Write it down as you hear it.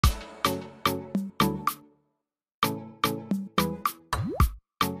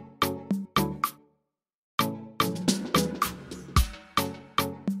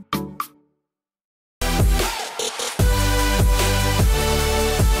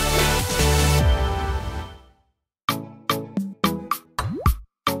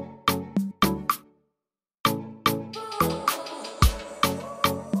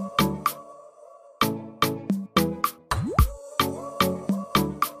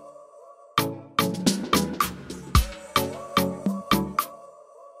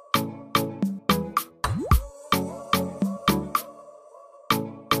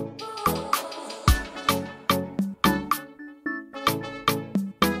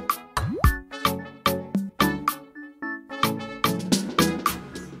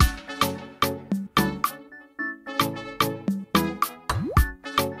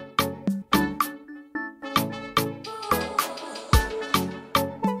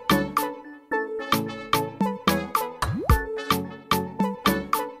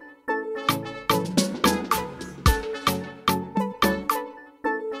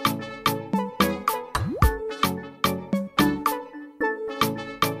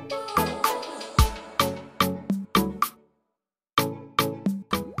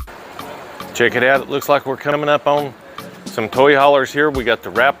Check it out. It looks like we're coming up on some toy haulers here. We got the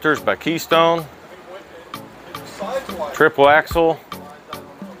Raptors by Keystone, triple axle,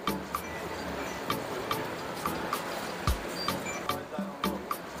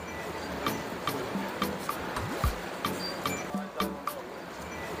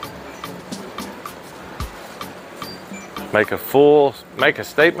 make a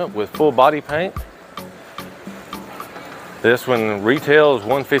statement with full body paint. This one retail is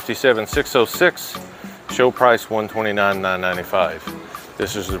 $157,606, show price $129,995.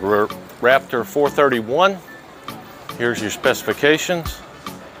 This is the Raptor 431. Here's your specifications.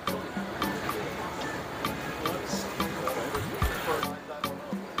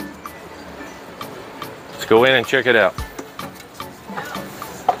 Let's go in and check it out.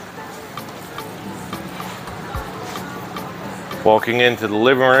 Walking into the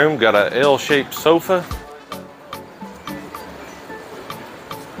living room, got a L-shaped sofa.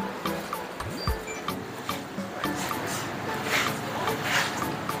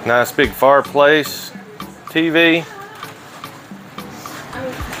 Nice big fireplace, TV.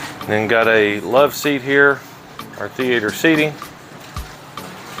 Then got a love seat here, our theater seating.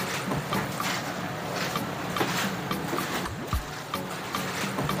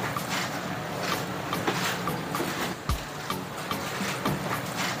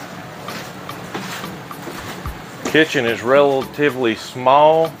 Kitchen is relatively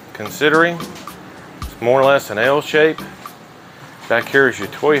small considering it's more or less an L shape. Back here is your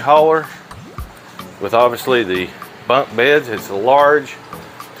toy hauler with obviously the bunk beds. It's a large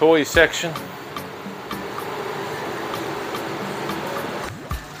toy section.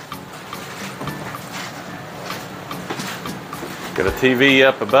 Got a TV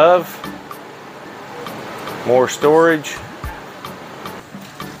up above, more storage.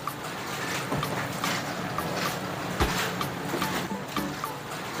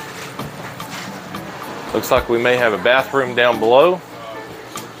 Looks like we may have a bathroom down below.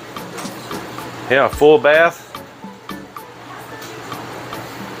 Yeah, a full bath.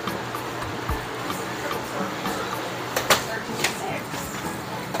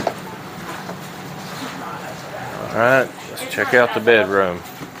 All right, let's check out the bedroom.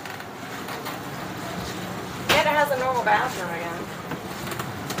 Yeah, it has a normal bathroom again.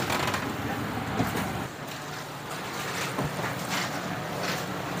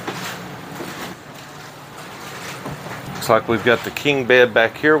 Looks like we've got the king bed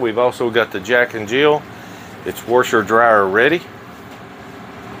back here. We've also got the Jack and Jill. It's washer dryer ready.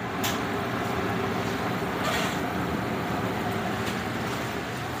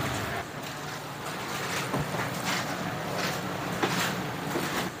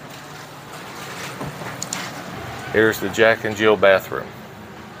 Here's the Jack and Jill bathroom.